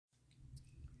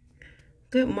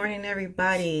Good morning,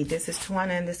 everybody. This is Tawana,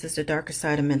 and this is the darker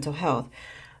side of mental health.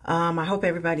 I hope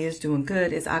everybody is doing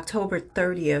good. It's October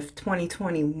 30th,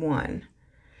 2021,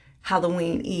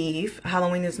 Halloween Eve.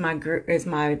 Halloween is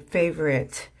my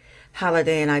favorite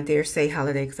holiday, and I dare say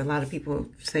holiday because a lot of people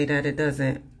say that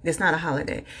it's not a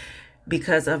holiday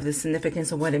because of the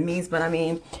significance of what it means. But I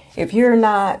mean, if you're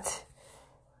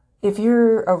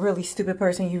a really stupid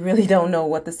person, you really don't know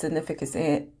what the significance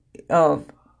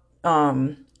of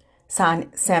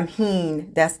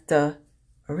Samhain, that's the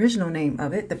original name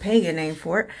of it, the pagan name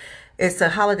for it. It's a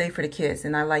holiday for the kids,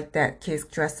 and I like that kids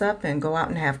dress up and go out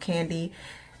and have candy,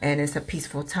 and it's a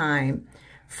peaceful time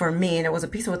for me, and it was a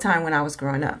peaceful time when I was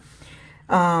growing up.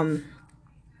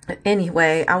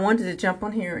 Anyway, I wanted to jump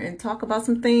on here and talk about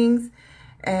some things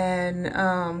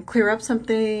and clear up some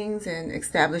things and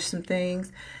establish some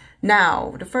things.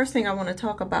 Now, the first thing I want to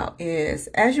talk about is,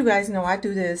 as you guys know, I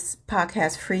do this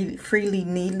podcast freely,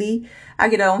 needly. I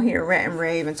get on here, rant and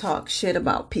rave, and talk shit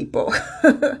about people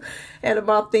and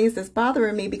about things that's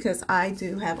bothering me because I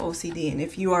do have OCD. And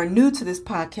if you are new to this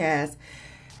podcast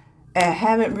and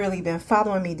haven't really been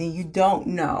following me, then you don't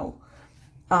know.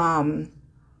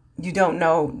 You don't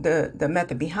know the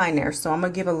method behind there. So I'm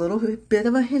going to give a little bit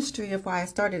of a history of why I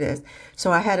started this.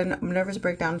 So I had a nervous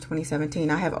breakdown in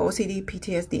 2017. I have OCD,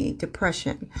 PTSD,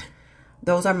 depression.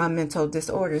 Those are my mental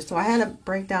disorders. So I had a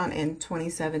breakdown in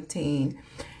 2017.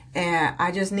 And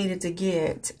I just needed to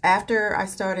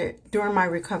during my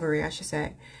recovery, I should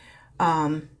say,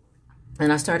 and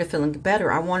I started feeling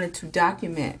better, I wanted to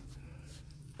document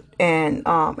and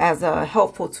as a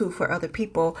helpful tool for other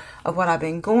people of what I've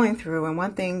been going through. And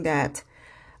one thing that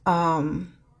I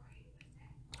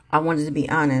wanted to be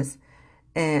honest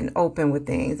and open with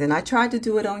things. And I tried to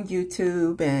do it on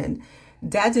YouTube, and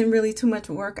that didn't really too much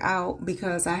work out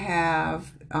because I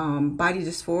have body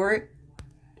dysphoric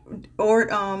or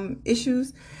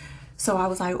issues. So I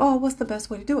was like, oh, what's the best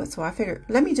way to do it? So I figured,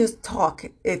 let me just talk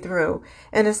it through.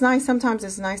 And sometimes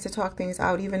it's nice to talk things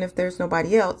out, even if there's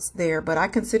nobody else there. But I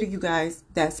consider you guys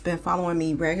that's been following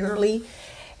me regularly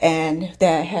and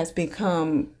that has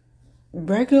become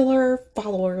regular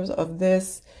followers of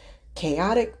this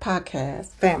chaotic podcast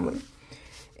family,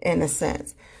 in a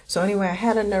sense. So anyway, I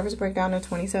had a nervous breakdown in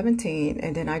 2017.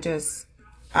 And then I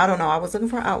don't know, I was looking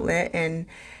for an outlet. And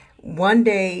one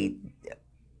day,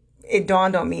 it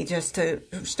dawned on me just to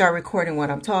start recording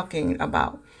what I'm talking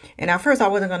about. And at first I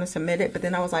wasn't going to submit it, but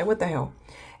then I was like, what the hell?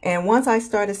 And once I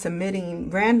started submitting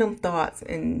random thoughts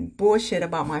and bullshit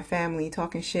about my family,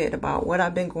 talking shit about what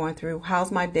I've been going through,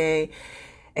 how's my day,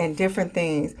 and different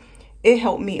things, it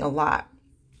helped me a lot.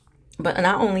 But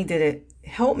not only did it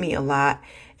help me a lot,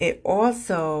 it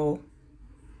also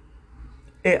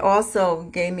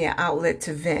gave me an outlet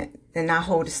to vent and not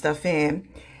hold the stuff in.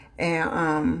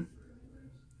 And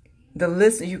the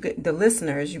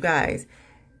listeners, you guys,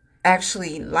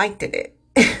 actually liked it.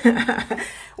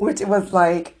 Which was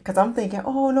like, because I'm thinking,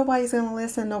 oh, nobody's going to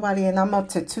listen, and I'm up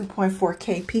to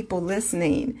 2.4K people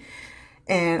listening.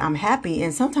 And I'm happy.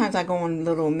 And sometimes I go on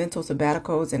little mental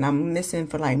sabbaticals and I'm missing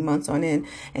for like months on end.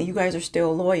 And you guys are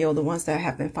still loyal. The ones that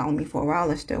have been following me for a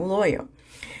while are still loyal.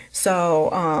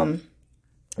 So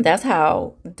that's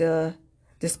how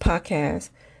this podcast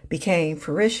became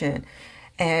fruition.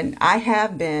 And I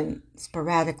have been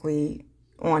sporadically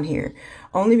on here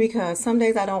only because some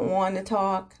days I don't want to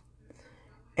talk.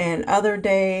 And other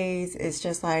days it's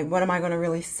just like, what am I going to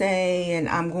really say? And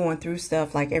I'm going through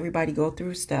stuff like everybody go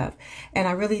through stuff. And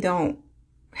I really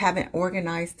haven't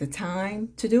organized the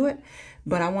time to do it.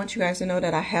 But I want you guys to know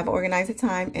that I have organized the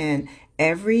time. And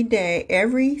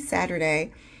every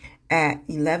Saturday at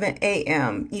 11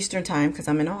 a.m. Eastern time, because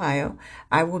I'm in Ohio,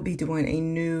 I will be doing a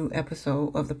new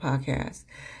episode of the podcast.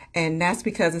 And that's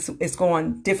because it's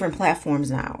going different platforms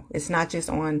now. It's not just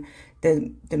on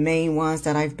the main ones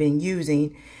that I've been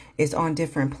using. It's on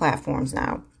different platforms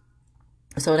now.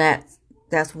 So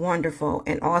that's wonderful.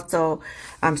 And also,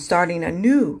 I'm starting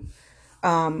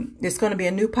there's going to be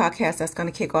a new podcast that's going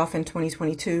to kick off in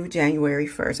 2022, January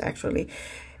 1st, actually,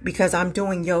 because I'm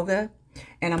doing yoga.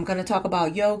 And I'm going to talk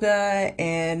about yoga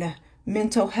and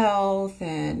mental health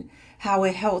and how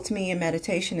it helps me in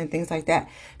meditation and things like that.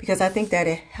 Because I think that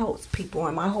it helps people.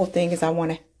 And my whole thing is I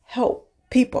want to help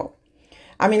people.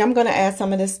 I mean, I'm going to add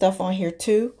some of this stuff on here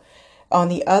too. On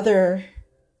the other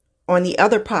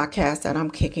podcast that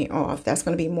I'm kicking off. That's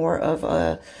going to be more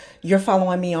of you're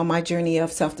following me on my journey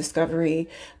of self-discovery,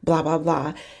 blah, blah,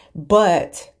 blah.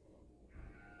 But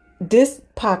this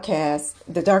podcast,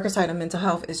 The Darker Side of Mental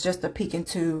Health, is just a peek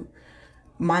into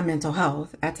my mental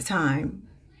health at the time.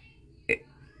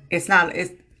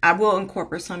 I will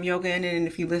incorporate some yoga in it, and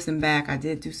if you listen back, I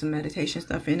did do some meditation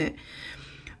stuff in it.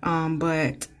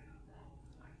 But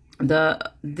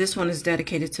this one is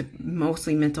dedicated to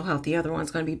mostly mental health. The other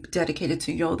one's going to be dedicated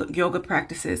to yoga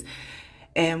practices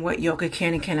and what yoga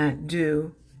can and cannot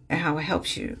do and how it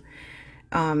helps you.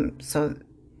 So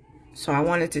I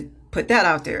wanted to put that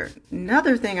out there.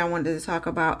 Another thing I wanted to talk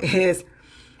about is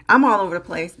I'm all over the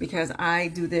place because I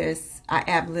do this. I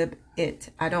ad-lib it.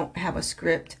 I don't have a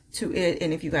script to it.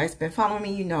 And if you guys been following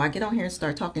me, you know I get on here and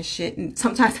start talking shit. And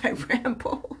sometimes I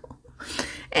ramble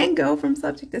and go from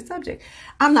subject to subject.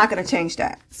 I'm not going to change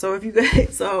that. So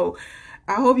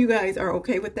I hope you guys are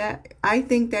okay with that. I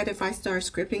think that if I start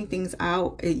scripting things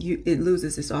out, it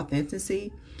loses its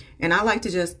authenticity. And I like to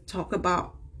just talk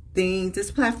about things.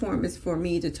 This platform is for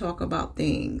me to talk about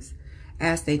things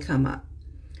as they come up.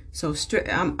 So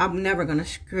I'm never going to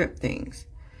script things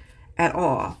at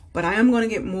all. But I am going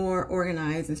to get more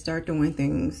organized and start doing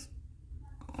things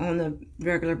on a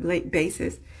regular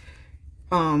basis.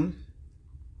 So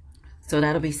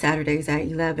that'll be Saturdays at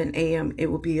 11 a.m. It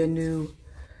will be a new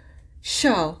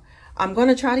show. I'm going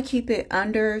to try to keep it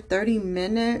under 30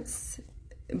 minutes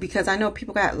because I know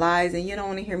people got lives and you don't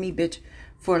want to hear me bitch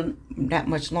for that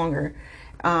much longer.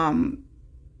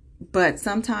 But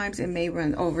sometimes it may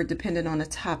run over depending on the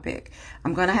topic.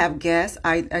 I'm going to have guests.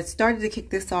 I started to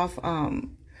kick this off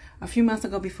a few months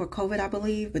ago before COVID, I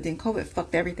believe, but then COVID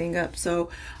fucked everything up. So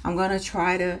I'm going to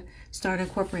try to start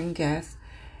incorporating guests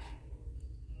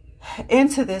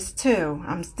into this too.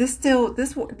 This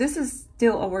is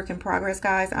still a work in progress,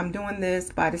 guys. I'm doing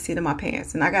this by the seat of my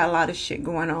pants, and I got a lot of shit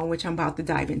going on, which I'm about to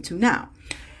dive into now.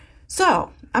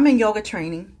 So I'm in yoga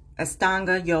training,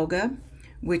 Ashtanga yoga,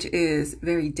 which is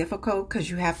very difficult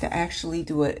because you have to actually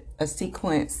do a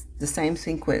sequence, the same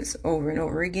sequence over and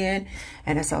over again,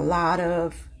 and it's a lot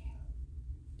of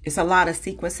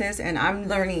sequences, and I'm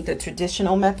learning the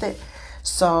traditional method,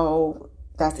 so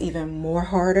that's even more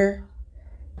harder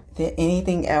than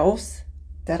anything else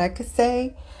that I could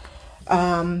say.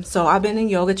 So I've been in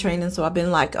yoga training, so I've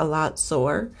been like a lot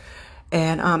sore.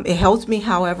 And it helped me,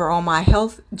 however, on my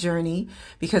health journey,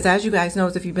 because as you guys know,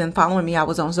 if you've been following me, I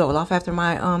was on Zoloft after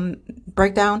my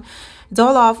breakdown.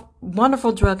 Zoloft,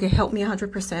 wonderful drug. It helped me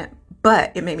 100%,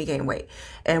 but it made me gain weight.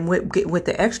 And with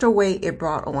the extra weight, it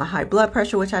brought on high blood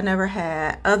pressure, which I never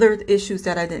had, other issues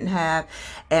that I didn't have.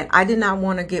 And I did not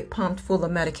want to get pumped full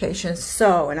of medication.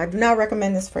 So, and I do not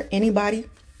recommend this for anybody.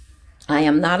 I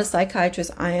am not a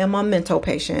psychiatrist. I am a mental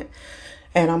patient.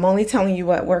 And I'm only telling you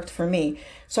what worked for me.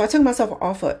 So I took myself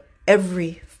off of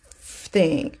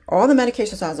everything, all the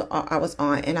medications I was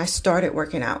on, and I started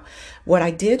working out. What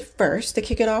I did first to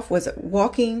kick it off was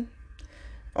walking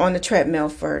on the treadmill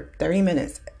for 30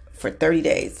 minutes for 30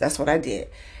 days. That's what I did.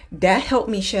 That helped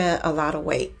me shed a lot of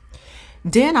weight.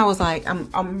 Then I was like,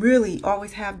 I'm really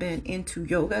always have been into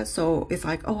yoga. So it's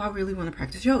like, oh, I really want to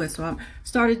practice yoga. So I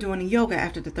started doing yoga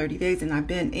after the 30 days. And I've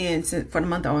been for the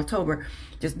month of October,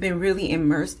 just been really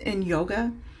immersed in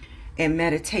yoga and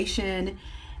meditation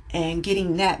and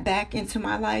getting that back into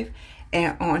my life.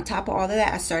 And on top of all of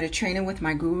that, I started training with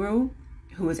my guru,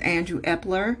 who is Andrew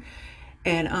Epler.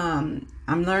 And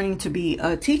I'm learning to be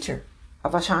a teacher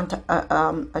of a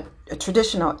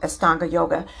traditional Ashtanga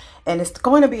yoga, and it's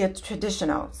going to be a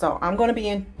traditional. So I'm going to be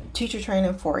in teacher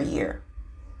training for a year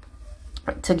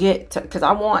because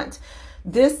I want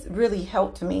this. Really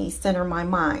helped me center my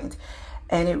mind,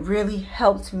 and it really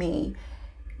helped me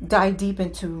dive deep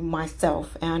into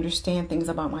myself and understand things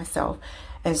about myself.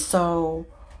 And so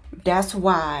that's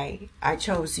why I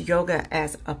chose yoga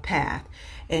as a path.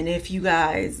 And if you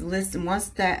guys listen, once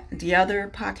the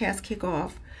other podcasts kick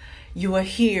off, you will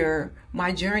hear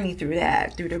my journey through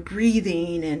the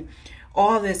breathing and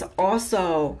all this.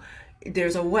 Also,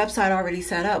 there's a website already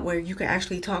set up where you can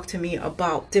actually talk to me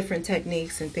about different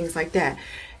techniques and things like that.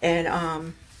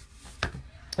 And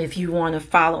if you want to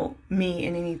follow me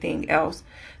in anything else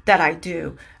that I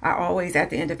do, I always, at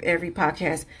the end of every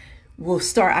podcast, will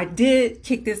start. I did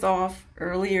kick this off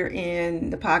earlier in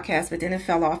the podcast, but then it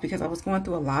fell off because I was going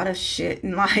through a lot of shit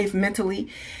in life mentally.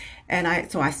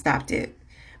 And so I stopped it.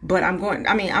 But I'm going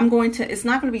to, it's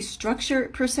not going to be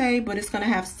structured per se, but it's going to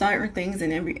have certain things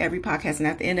in every podcast. And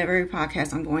at the end of every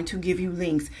podcast, I'm going to give you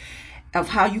links of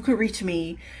how you could reach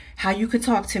me, how you could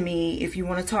talk to me. If you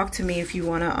want to talk to me, if you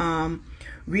want to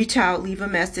reach out, leave a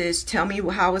message, tell me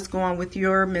how it's going with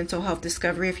your mental health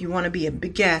discovery. If you want to be a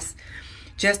big guest,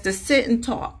 just to sit and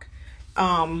talk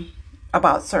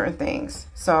about certain things.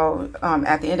 So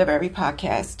at the end of every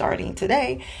podcast, starting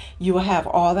today, you will have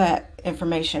all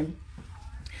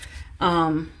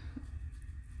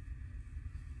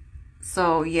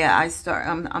So yeah,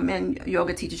 I'm in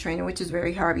yoga teacher training, which is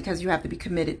very hard because you have to be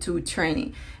committed to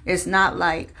training. It's not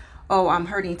like, oh, I'm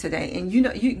hurting today. And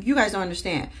you guys don't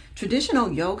understand. Traditional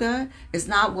yoga is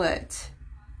not what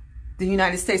the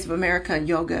United States of America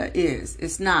yoga is.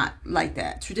 It's not like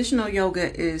that. Traditional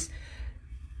yoga is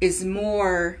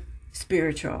more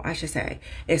spiritual, I should say.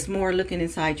 It's more looking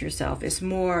inside yourself. It's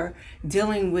more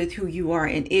dealing with who you are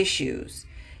and issues,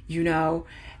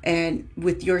 and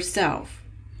with yourself.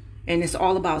 And it's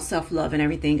all about self-love and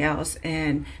everything else.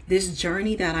 And this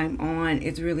journey that I'm on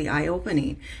is really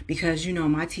eye-opening because,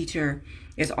 my teacher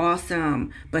is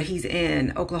awesome, but he's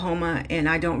in Oklahoma and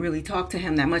I don't really talk to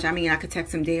him that much. I mean, I could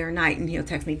text him day or night and he'll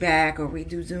text me back, or we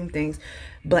do Zoom things.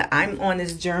 But I'm on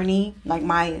this journey, like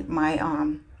my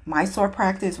SOAR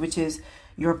practice, which is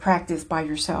your practice by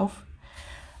yourself,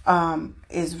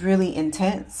 is really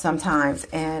intense sometimes,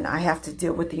 and I have to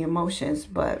deal with the emotions,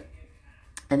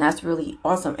 and that's really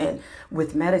awesome. And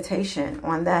with meditation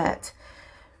on that,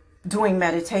 doing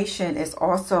meditation is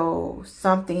also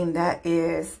something that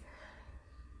is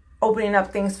opening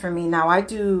up things for me. Now, I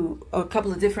do a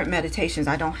couple of different meditations.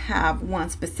 I don't have one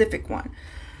specific one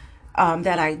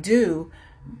that I do.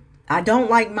 I don't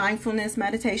like mindfulness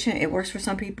meditation. It works for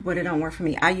some people, but it don't work for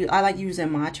me. I like using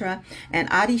mantra, and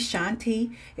Adi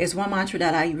Shanti is one mantra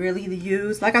that I really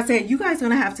use. Like I said, you guys are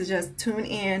going to have to just tune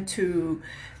in to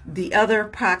the other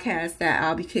podcast that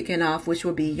I'll be kicking off, which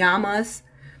will be Yamas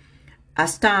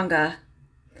Ashtanga.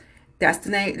 That's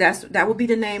the name. That will be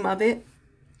the name of it.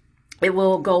 It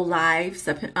will go live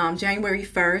January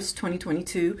 1st,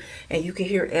 2022, and you can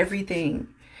hear everything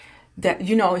that,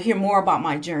 hear more about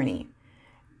my journey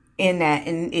in that.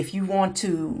 And if you want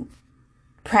to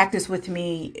practice with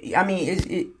me, I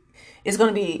mean, it's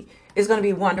going to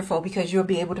be wonderful because you'll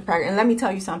be able to practice. And let me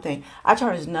tell you something. I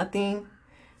charge nothing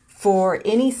for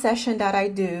any session that I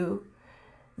do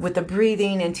with the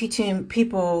breathing and teaching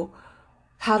people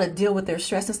how to deal with their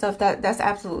stress and stuff. That's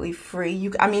absolutely free.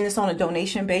 It's on a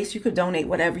donation base. You could donate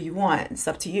whatever you want. It's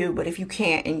up to you. But if you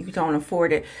can't and you don't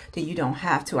afford it, then you don't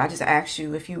have to. I just ask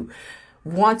you, if you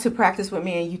want to practice with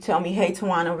me and you tell me, hey,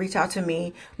 Tawana, reach out to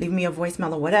me, leave me a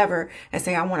voicemail or whatever, and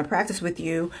say, I want to practice with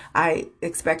you, I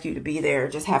expect you to be there.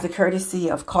 Just have the courtesy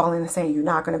of calling and saying you're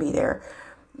not going to be there.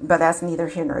 But that's neither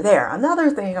here nor there. Another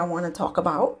thing I want to talk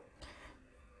about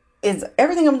is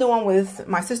everything I'm doing with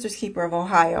my Sister's Keeper of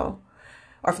Ohio,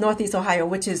 or Northeast Ohio,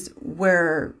 which is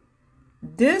where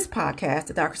this podcast,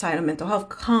 The Darker Side of Mental Health,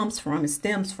 comes from and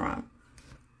stems from.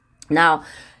 Now,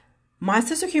 my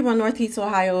Sister Keeper of Northeast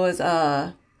Ohio is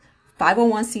a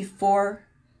 501c4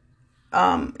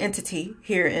 entity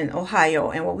here in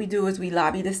Ohio. And what we do is we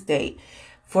lobby the state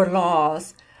for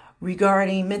laws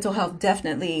regarding mental health,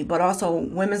 definitely, but also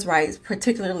women's rights,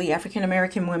 particularly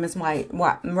African-American women's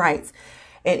rights,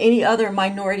 and any other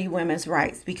minority women's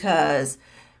rights, because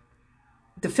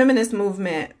the feminist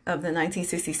movement of the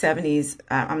 1960s, 70s,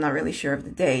 I'm not really sure of the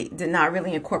date, did not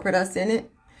really incorporate us in it.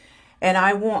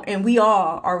 And we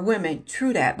all are women,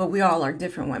 true that, but we all are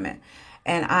different women.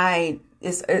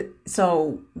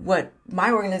 So what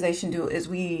my organization do is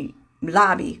we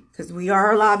lobby, because we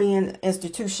are a lobbying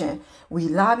institution. We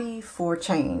lobby for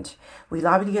change. We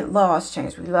lobby to get laws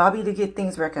changed. We lobby to get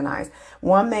things recognized.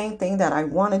 One main thing that I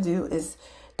want to do is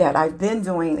that I've been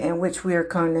doing, and which we are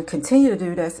going to continue to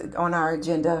do, that's on our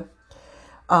agenda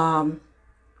for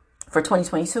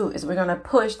 2022, is we're going to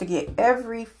push to get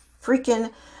every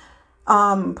freaking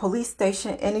police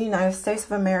station in the United States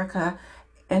of America,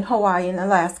 in Hawaii, and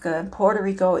Alaska, and Puerto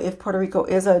Rico. If Puerto Rico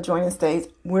is a adjoining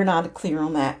state, we're not clear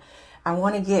on that. I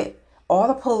want to get all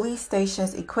the police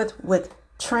stations equipped with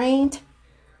trained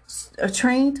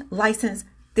licensed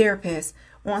therapists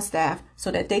on staff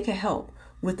so that they can help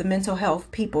with the mental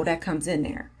health people that comes in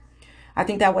there. I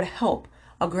think that would help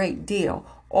a great deal.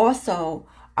 Also,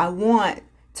 I want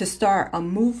to start a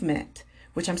movement,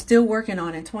 which I'm still working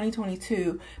on in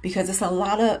 2022, because it's a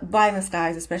lot of violence,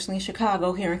 guys, especially in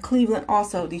Chicago, here in Cleveland,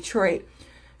 also Detroit,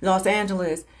 Los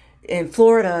Angeles, in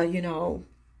Florida.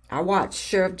 I watch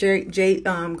Sheriff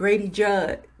Grady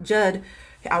Judd.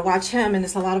 I watch him, and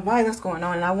there's a lot of violence going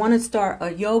on. And I want to start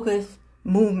a yoga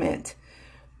movement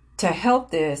to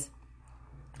help this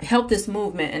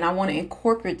movement, and I want to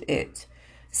incorporate it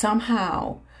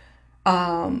somehow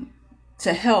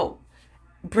to help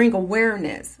bring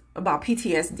awareness about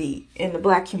PTSD in the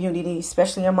Black community,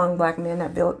 especially among Black men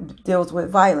that deals with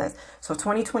violence. So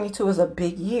 2022 is a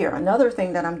big year. Another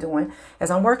thing that I'm doing is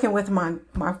I'm working with my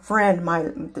friend,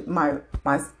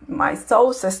 my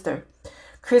soul sister,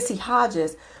 Chrissy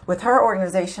Hodges, with her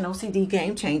organization, OCD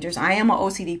Game Changers. I am an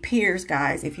OCD Peers,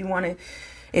 guys. If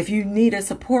you need a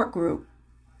support group,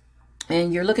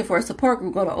 and you're looking for a support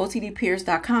group, go to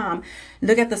otdpeers.com.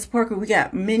 Look at the support group. We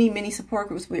got many support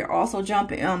groups. We are also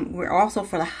we're also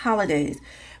for the holidays.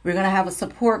 We're going to have a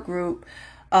support group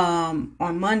on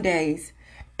Mondays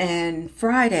and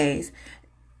Fridays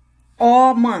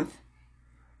all month.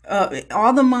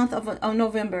 All the month of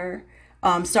November,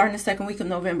 starting the second week of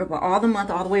November, but all the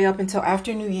month, all the way up until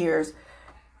after New Year's.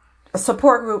 A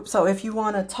support group. So if you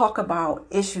want to talk about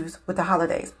issues with the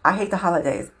holidays, I hate the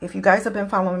holidays. If you guys have been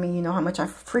following me, you know how much I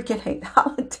freaking hate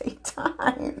holiday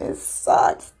time. It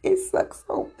sucks. It sucks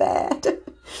so bad.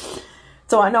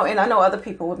 So I know other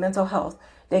people with mental health,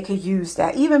 they could use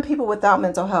that. Even people without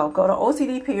mental health, go to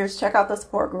OCD Peers, check out the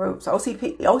support groups,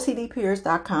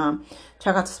 OCDpeers.com,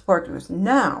 check out the support groups.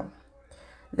 Now,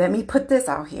 let me put this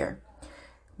out here.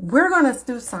 We're going to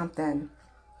do something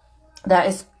that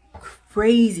is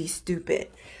crazy stupid.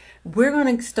 We're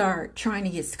going to start trying to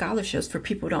get scholarships for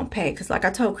people who don't pay. Because like I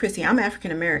told Chrissy, I'm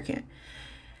African American.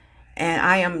 And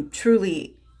I am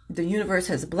truly, the universe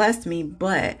has blessed me.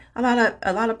 But a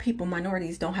lot of people,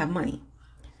 minorities, don't have money.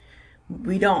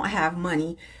 We don't have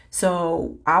money.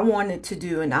 So I wanted to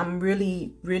do, and I'm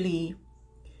really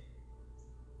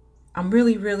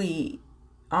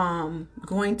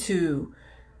going to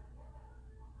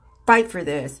fight for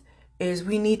this, is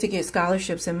we need to get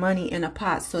scholarships and money in a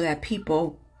pot so that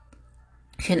people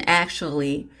can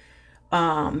actually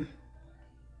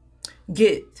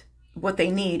get what they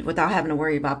need without having to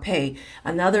worry about pay.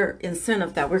 Another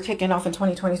incentive that we're kicking off in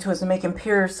 2022 is making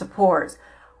peer supports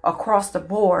across the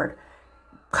board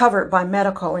covered by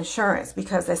medical insurance,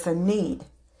 because it's a need.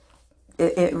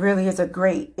 It really is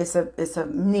it's a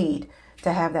need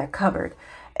to have that covered.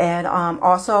 And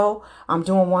also I'm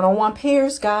doing one-on-one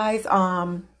peers, guys.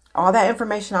 All that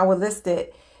information, I will list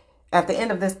it at the end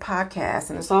of this podcast,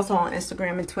 and it's also on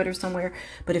Instagram and Twitter somewhere.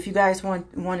 But if you guys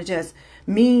want to just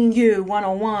me and you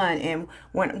one-on-one, and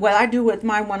what I do with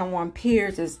my one-on-one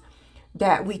peers is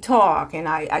that we talk, and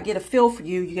I get a feel for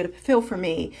you, you get a feel for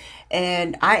me,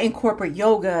 and I incorporate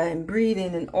yoga and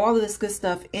breathing and all of this good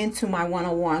stuff into my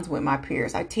one-on-ones with my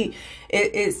peers. I teach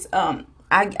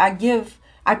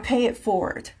I pay it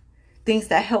forward. Things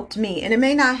that helped me, and it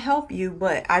may not help you,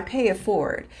 but I pay it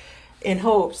forward in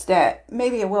hopes that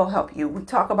maybe it will help you. We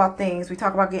talk about things. We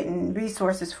talk about getting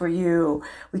resources for you.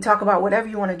 We talk about whatever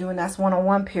you want to do, and that's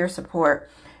one-on-one peer support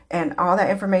and all that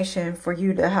information for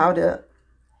you to how to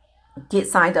get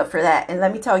signed up for that. And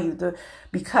let me tell you,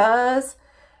 because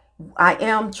I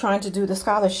am trying to do the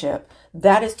scholarship,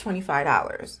 that is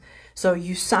 $25. So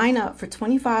you sign up for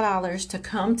 $25 to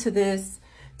come to this,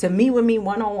 to meet with me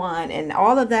one-on-one, and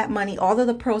all of that money, all of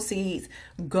the proceeds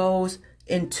goes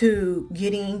into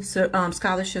getting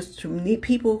scholarships to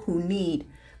people who need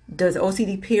the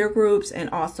OCD peer groups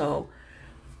and also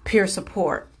peer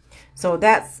support. So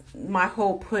that's my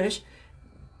whole push.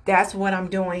 That's what I'm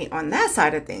doing on that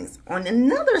side of things. On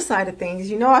another side of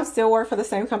things, I still work for the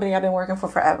same company I've been working for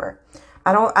forever.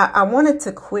 I wanted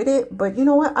to quit it, but you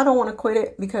know what? I don't want to quit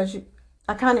it because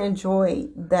I kind of enjoy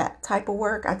that type of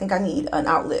work. I think I need an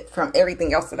outlet from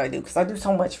everything else that I do, because I do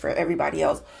so much for everybody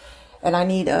else. And I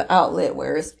need an outlet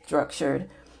where it's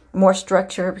more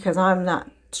structured, because I'm not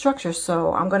structured.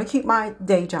 So I'm going to keep my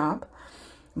day job.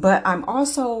 But I'm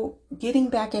also getting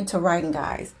back into writing,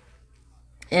 guys.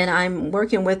 And I'm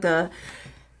working with I'm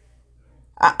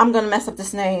going to mess up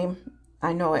this name.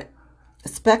 I know it.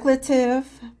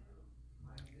 Speculative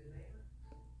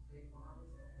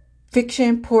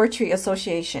Fiction Poetry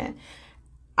Association.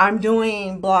 I'm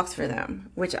doing blogs for them,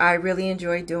 which I really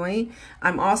enjoy doing.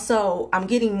 I'm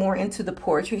getting more into the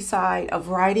poetry side of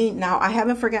writing. Now, I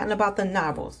haven't forgotten about the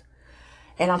novels,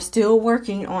 and I'm still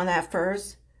working on that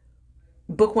first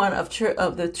book one of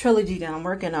the trilogy that I'm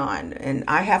working on. And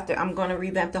I'm going to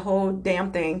revamp the whole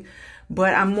damn thing,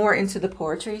 but I'm more into the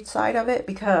poetry side of it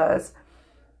because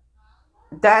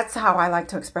that's how I like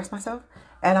to express myself.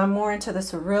 And I'm more into the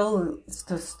surreal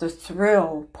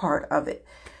part of it.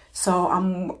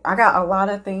 So I got a lot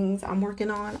of things I'm working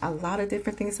on, a lot of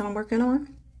different things that I'm working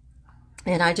on.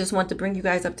 And I just want to bring you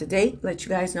guys up to date, let you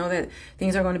guys know that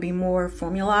things are going to be more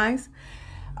formalized,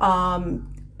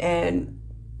 and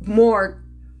more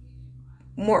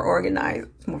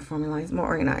organized, more formalized, more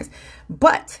organized.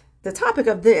 But the topic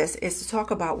of this is to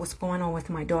talk about what's going on with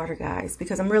my daughter, guys,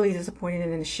 because I'm really disappointed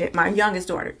in the shit. My youngest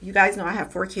daughter, you guys know I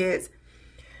have 4 kids,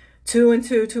 2 and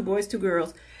 2 boys, 2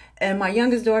 girls. And my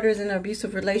youngest daughter is in an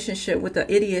abusive relationship with an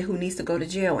idiot who needs to go to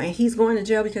jail. And he's going to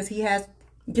jail because he has,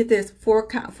 get this, 4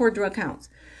 drug counts.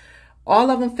 All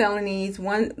of them felonies.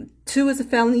 Two is a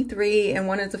felony 3, and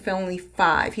one is a felony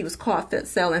 5. He was caught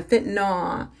selling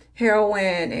fentanyl,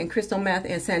 heroin, and crystal meth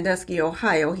in Sandusky,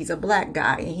 Ohio. He's a black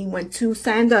guy, and he went to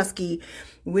Sandusky,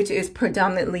 which is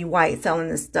predominantly white, selling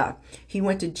this stuff. He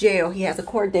went to jail. He has a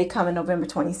court date coming November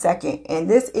 22nd. And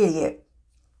this idiot,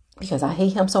 because I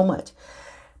hate him so much,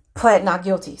 pled not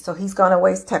guilty. So he's going to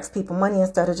waste tax people money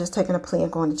instead of just taking a plea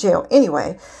and going to jail.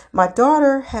 Anyway, my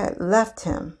daughter had left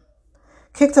him,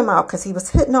 kicked him out because he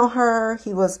was hitting on her.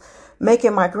 He was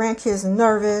making my grandkids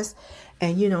nervous.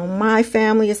 And, you know, my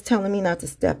family is telling me not to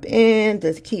step in,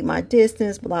 to keep my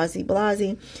distance, blasey,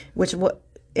 blasey,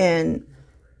 and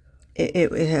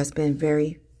it has been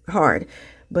very hard.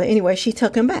 But anyway, she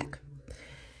took him back.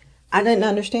 I didn't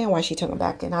understand why she took him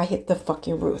back, and I hit the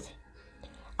fucking roof.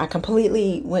 I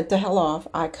completely went the hell off.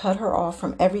 I cut her off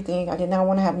from everything. I did not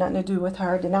want to have nothing to do with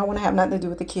her. Did not want to have nothing to do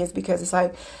with the kids, because it's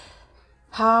like,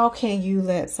 how can you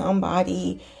let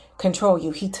somebody control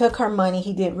you? He took her money.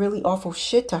 He did really awful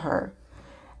shit to her.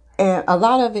 And a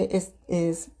lot of it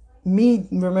is me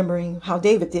remembering how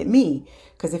David did me.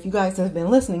 Because if you guys have been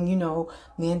listening, you know,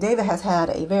 me and David has had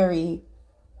a very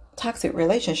toxic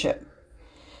relationship.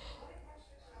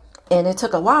 And it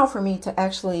took a while for me to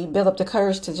actually build up the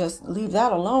courage to just leave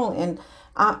that alone. And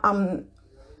I'm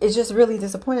it's just really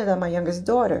disappointed that my youngest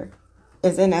daughter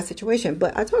is in that situation.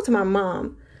 But I talked to my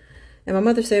mom, and my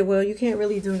mother said, well, you can't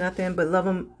really do nothing but love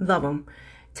them.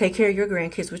 Take care of your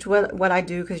grandkids, which what I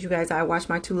do, because you guys, I watch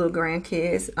my 2 little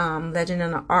grandkids, Legend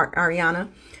and Ariana.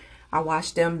 I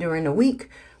watch them during the week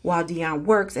while Dion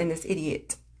works, and this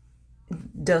idiot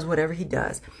does whatever he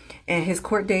does. And his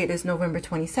court date is November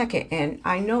 22nd. And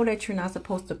I know that you're not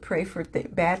supposed to pray for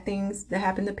bad things that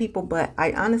happen to people, but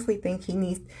I honestly think he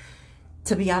needs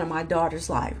to be out of my daughter's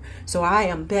life. So I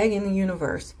am begging the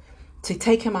universe to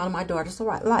take him out of my daughter's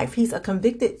life. He's a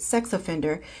convicted sex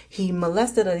offender. He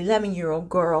molested an 11-year-old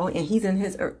girl, and he's in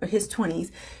his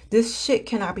 20s. This shit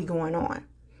cannot be going on.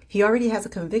 He already has a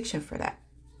conviction for that.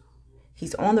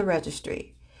 He's on the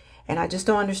registry. And I just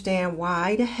don't understand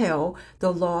why the hell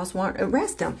the laws won't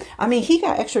arrest him. I mean, he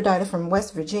got extradited from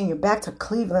West Virginia back to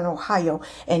Cleveland, Ohio,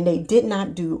 and they did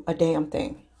not do a damn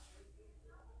thing.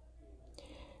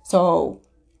 So,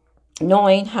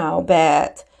 knowing how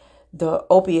bad the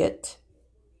opiate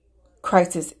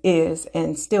crisis is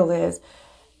and still is,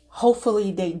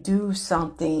 hopefully they do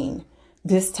something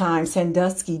this time.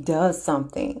 Sandusky does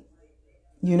something,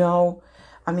 you know.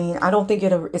 I mean, I don't think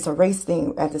it's a race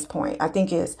thing at this point. I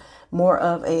think it's more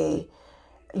of a,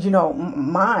 you know,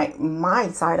 my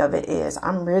side of it is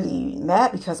I'm really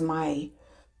mad because my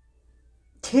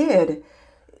kid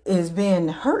is being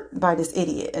hurt by this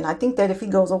idiot. And I think that if he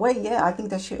goes away, yeah, I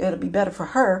think that it'll be better for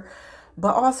her.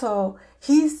 But also,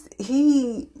 he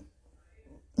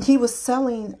was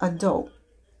selling a dope.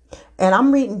 And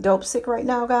I'm reading Dope Sick right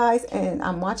now, guys. And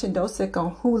I'm watching Dope Sick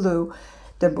on Hulu.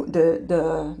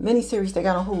 The miniseries they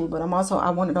got on Hulu, but I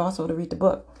wanted also to read the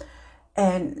book.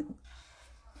 And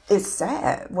it's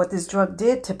sad what this drug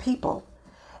did to people.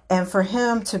 And for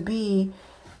him to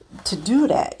do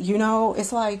that, you know,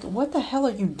 it's like, what the hell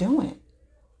are you doing?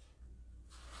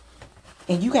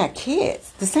 And you got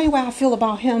kids. The same way I feel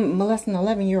about him molesting an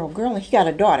 11-year-old girl, and he got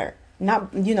a daughter.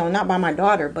 Not by my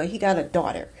daughter, but he got a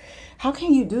daughter. How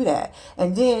can you do that?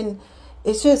 And then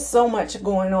it's just so much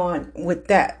going on with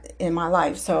that in my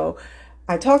life. So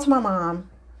I talked to my mom,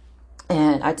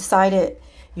 and I decided,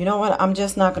 you know what, I'm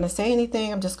just not going to say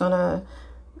anything. I'm just going to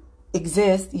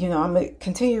exist. You know, I'm going to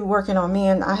continue working on me,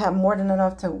 and I have more than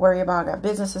enough to worry about. I got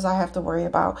businesses I have to worry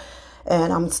about.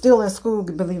 And I'm still in school,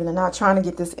 believe it or not, trying to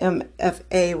get this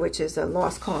MFA, which is a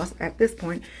lost cause at this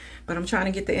point. But I'm trying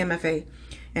to get the MFA.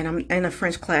 And I'm in a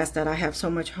French class that I have so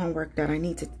much homework that I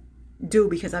need to do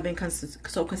because I've been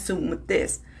so consumed with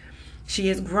this. She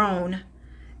is grown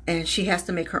and she has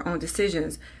to make her own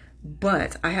decisions.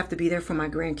 But I have to be there for my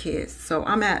grandkids. So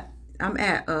I'm at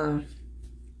a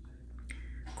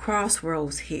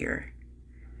crossroads here.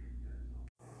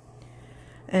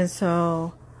 And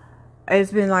so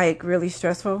it's been like really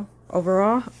stressful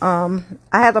overall. I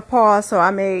had to pause, so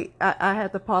I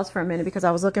had to pause for a minute because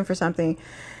I was looking for something.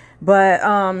 But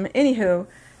anywho,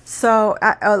 so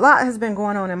a lot has been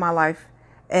going on in my life,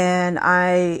 and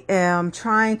I am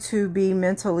trying to be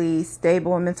mentally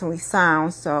stable and mentally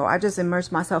sound. So I just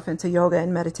immersed myself into yoga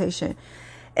and meditation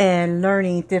and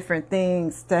learning different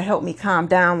things to help me calm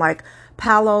down, like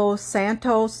Palo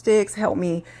Santo sticks help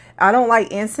me. I don't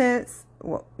like incense.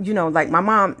 Well, you know, like my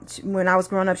mom, when I was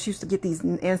growing up, she used to get these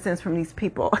incense from these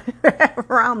people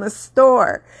around the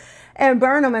store and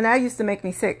burn them. And that used to make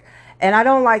me sick. And I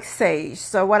don't like sage.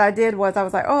 So what I did was I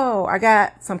was like, oh, I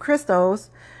got some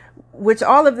crystals, which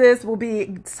all of this will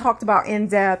be talked about in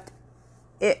depth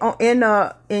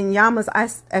in Yama's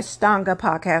Ashtanga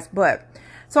podcast. But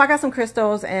so I got some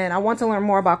crystals, and I want to learn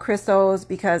more about crystals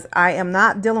because I am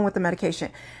not dealing with the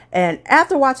medication. And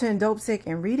after watching Dope Sick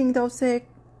and reading Dope Sick,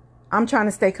 I'm trying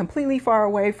to stay completely far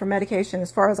away from medication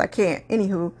as far as I can.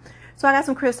 Anywho, so I got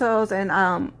some crystals,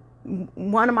 and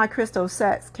one of my crystal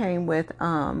sets came with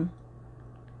a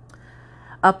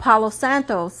Palo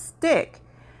Santo stick.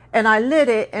 And I lit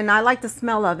it, and I like the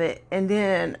smell of it. And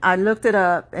then I looked it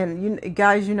up, and you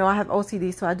guys, you know, I have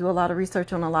OCD, so I do a lot of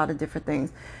research on a lot of different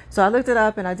things. So I looked it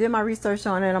up, and I did my research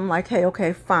on it, and I'm like, hey,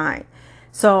 okay, fine.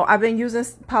 So I've been using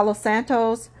Palo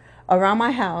Santos around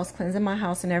my house, cleansing my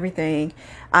house and everything.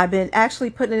 I've been actually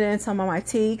putting it in some of my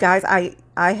tea. Guys, I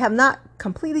have not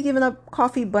completely given up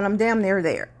coffee, but I'm damn near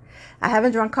there. I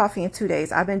haven't drunk coffee in 2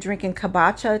 days. I've been drinking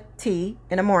kabacha tea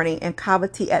in the morning and kava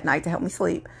tea at night to help me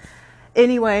sleep.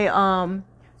 Anyway,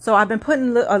 so I've been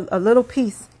putting a little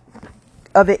piece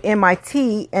of it in my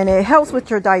tea, and it helps with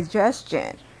your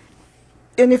digestion.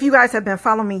 And if you guys have been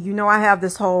following me, you know I have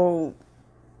this whole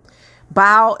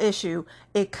bowel issue.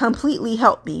 It completely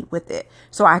helped me with it.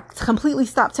 So I completely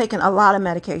stopped taking a lot of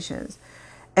medications.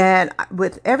 And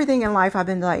with everything in life, I've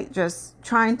been like just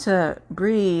trying to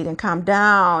breathe and calm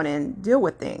down and deal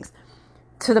with things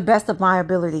to the best of my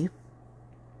ability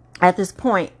at this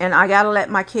point. And I got to let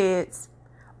my kids,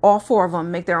 all 4 of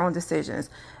them, make their own decisions.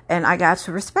 And I got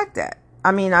to respect that.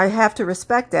 I mean, I have to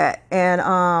respect that. And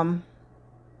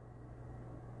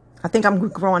I think I'm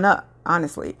growing up,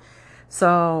 honestly.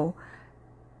 So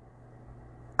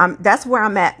that's where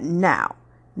I'm at now.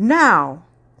 Now,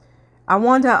 I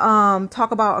want to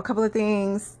talk about a couple of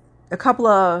things, a couple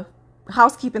of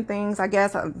housekeeping things, I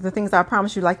guess, the things that I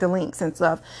promised you, like the links and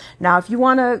stuff. Now, if you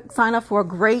want to sign up for a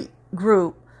great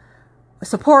group, a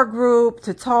support group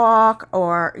to talk,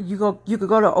 or you could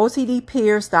go to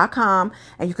ocdpeers.com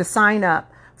and you could sign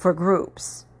up for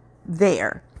groups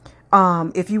there.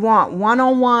 If you want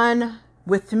one-on-one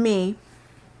with me,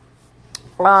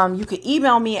 you can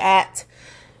email me at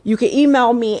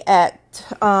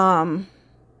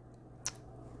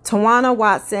Tawana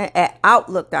Watson at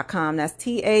outlook.com. That's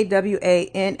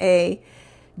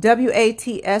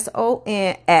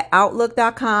TAWANAWATSON at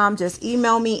outlook.com. Just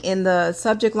email me in the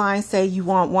subject line, say you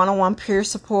want one-on-one peer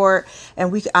support,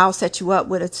 and I'll set you up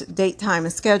with a date, time,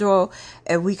 and schedule,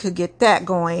 and we could get that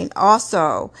going.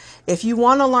 Also, if you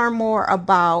want to learn more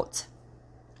about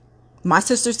My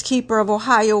Sister's Keeper of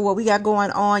Ohio, what we got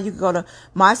going on, you can go to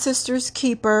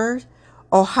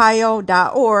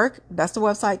mysisterskeeperohio.org. That's the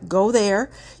website. Go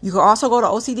there. You can also go to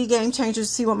OCD Game Changers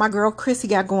to see what my girl Chrissy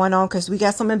got going on, because we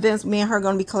got some events. Me and her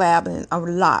going to be collabing a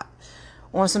lot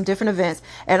on some different events.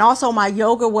 And also my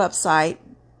yoga website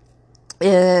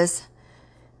is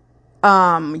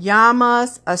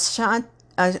Yama's Ashtanga.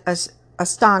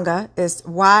 Is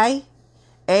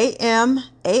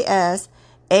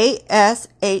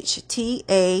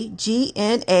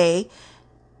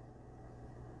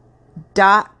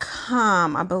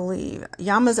I believe.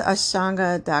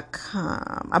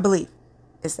 YamasAshtanga.com, I believe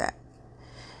is that.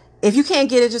 If you can't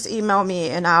get it, just email me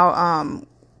and I'll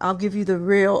give you the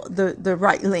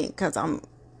right link, because I'm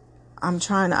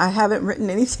trying to, I haven't written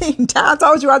anything down. I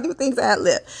told you I do things ad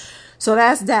lib. So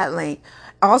that's that link.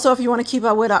 Also, if you want to keep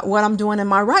up with what I'm doing in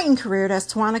my writing career,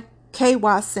 that's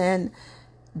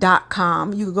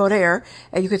TawanaKWatson.com. You can go there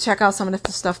and you can check out some of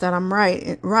the stuff that I'm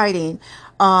writing.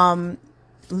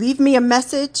 Leave me a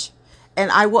message and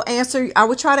I will answer. I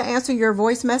will try to answer your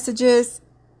voice messages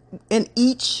in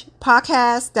each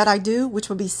podcast that I do, which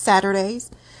will be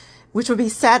Saturdays, this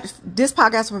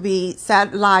podcast will be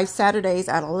live Saturdays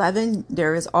at 11.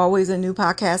 There is always a new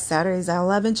podcast Saturdays at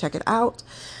 11. Check it out.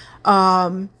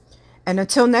 And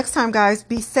until next time, guys,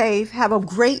 be safe. Have a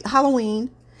great Halloween.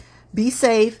 Be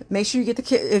safe. Make sure you get the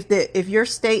kid. If your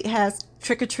state has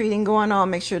trick-or-treating going on,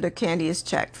 make sure the candy is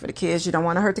checked for the kids. You don't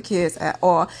want to hurt the kids at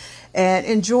all. And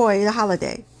enjoy the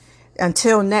holiday.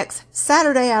 Until next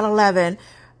Saturday at 11.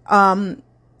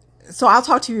 So I'll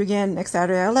talk to you again next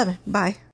Saturday at 11. Bye.